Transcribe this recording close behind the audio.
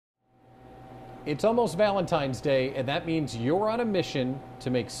It's almost Valentine's Day, and that means you're on a mission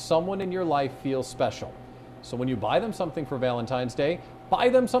to make someone in your life feel special. So when you buy them something for Valentine's Day, buy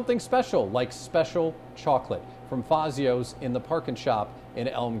them something special, like special chocolate from Fazio's in the Park and Shop in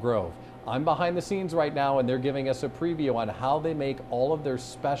Elm Grove. I'm behind the scenes right now, and they're giving us a preview on how they make all of their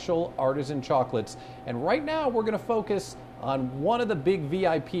special artisan chocolates. And right now, we're going to focus on one of the big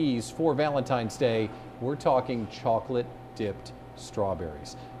VIPs for Valentine's Day. We're talking chocolate-dipped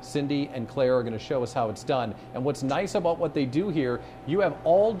strawberries. Cindy and Claire are going to show us how it's done. And what's nice about what they do here, you have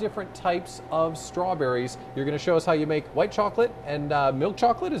all different types of strawberries. You're going to show us how you make white chocolate and milk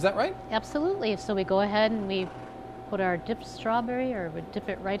chocolate, is that right? Absolutely. So we go ahead and we put our dipped strawberry, or we dip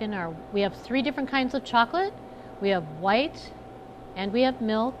it right in our, we have 3 different kinds of chocolate. We have white, and we have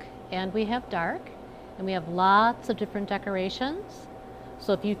milk, and we have dark, and we have lots of different decorations.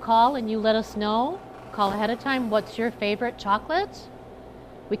 So if you call and you let us know, call ahead of time, what's your favorite chocolate?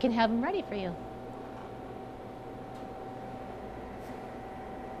 We can have them ready for you.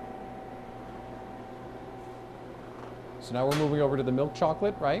 So now we're moving over to the milk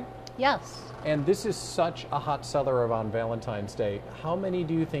chocolate, right? Yes. And this is such a hot seller around Valentine's Day. How many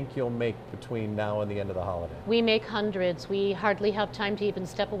do you think you'll make between now and the end of the holiday? We make hundreds. We hardly have time to even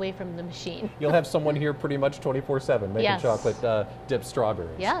step away from the machine. You'll have someone here pretty much 24/7 making Yes. chocolate dipped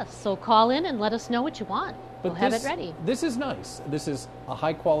strawberries. Yes, so call in and let us know what you want. We'll have it ready. This is nice. This is a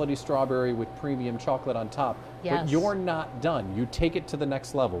high quality strawberry with premium chocolate on top. Yes. But you're not done. You take it to the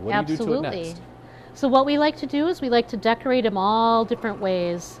next level. What do you do to it next? So what we like to do is we like to decorate them all different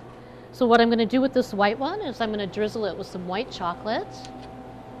ways. So what I'm going to do with this white one is I'm going to drizzle it with some white chocolate.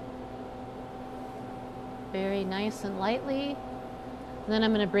 Very nice and lightly. And then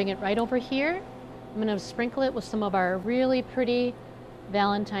I'm going to bring it right over here. I'm going to sprinkle it with some of our really pretty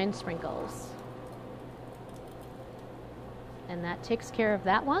Valentine sprinkles. And that takes care of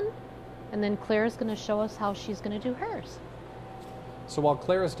that one. And then Claire's going to show us how she's going to do hers. So while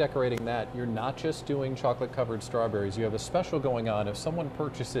Claire is decorating that, you're not just doing chocolate-covered strawberries. You have a special going on. If someone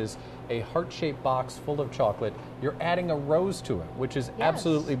purchases a heart-shaped box full of chocolate, you're adding a rose to it, which is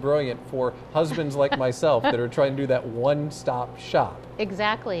absolutely brilliant for husbands like myself that are trying to do that one-stop shop.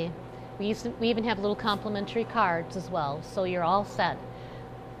 Exactly. We even have little complimentary cards as well, so you're all set.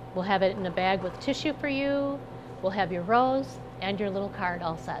 We'll have it in a bag with tissue for you. We'll have your rose and your little card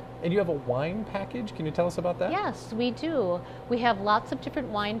all set. And you have a wine package? Can you tell us about that? Yes, we do. We have lots of different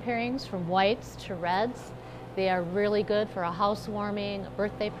wine pairings from whites to reds. They are really good for a housewarming, a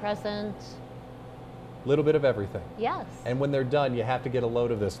birthday present. A little bit of everything. Yes. And when they're done, you have to get a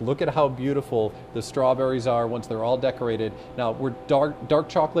load of this. Look at how beautiful the strawberries are once they're all decorated. Now, we're dark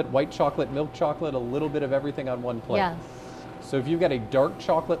chocolate, white chocolate, milk chocolate, a little bit of everything on one plate. Yes. So if you've got a dark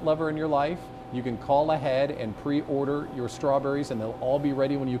chocolate lover in your life, you can call ahead and pre-order your strawberries, and they'll all be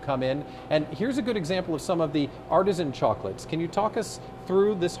ready when you come in. And here's a good example of some of the artisan chocolates. Can you talk us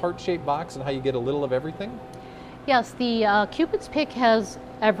through this heart-shaped box and how you get a little of everything? Yes, the Cupid's Pick has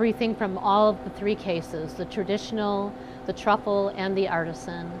everything from all of the 3 cases, the traditional, the truffle, and the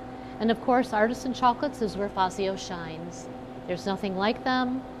artisan. And of course, artisan chocolates is where Fazio shines. There's nothing like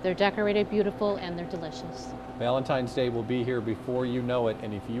them. They're decorated beautiful, and they're delicious. Valentine's Day will be here before you know it,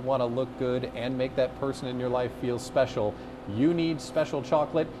 and if you want to look good and make that person in your life feel special, you need special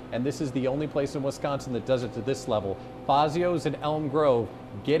chocolate, and this is the only place in Wisconsin that does it to this level. Fazio's in Elm Grove.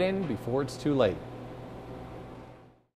 Get in before it's too late.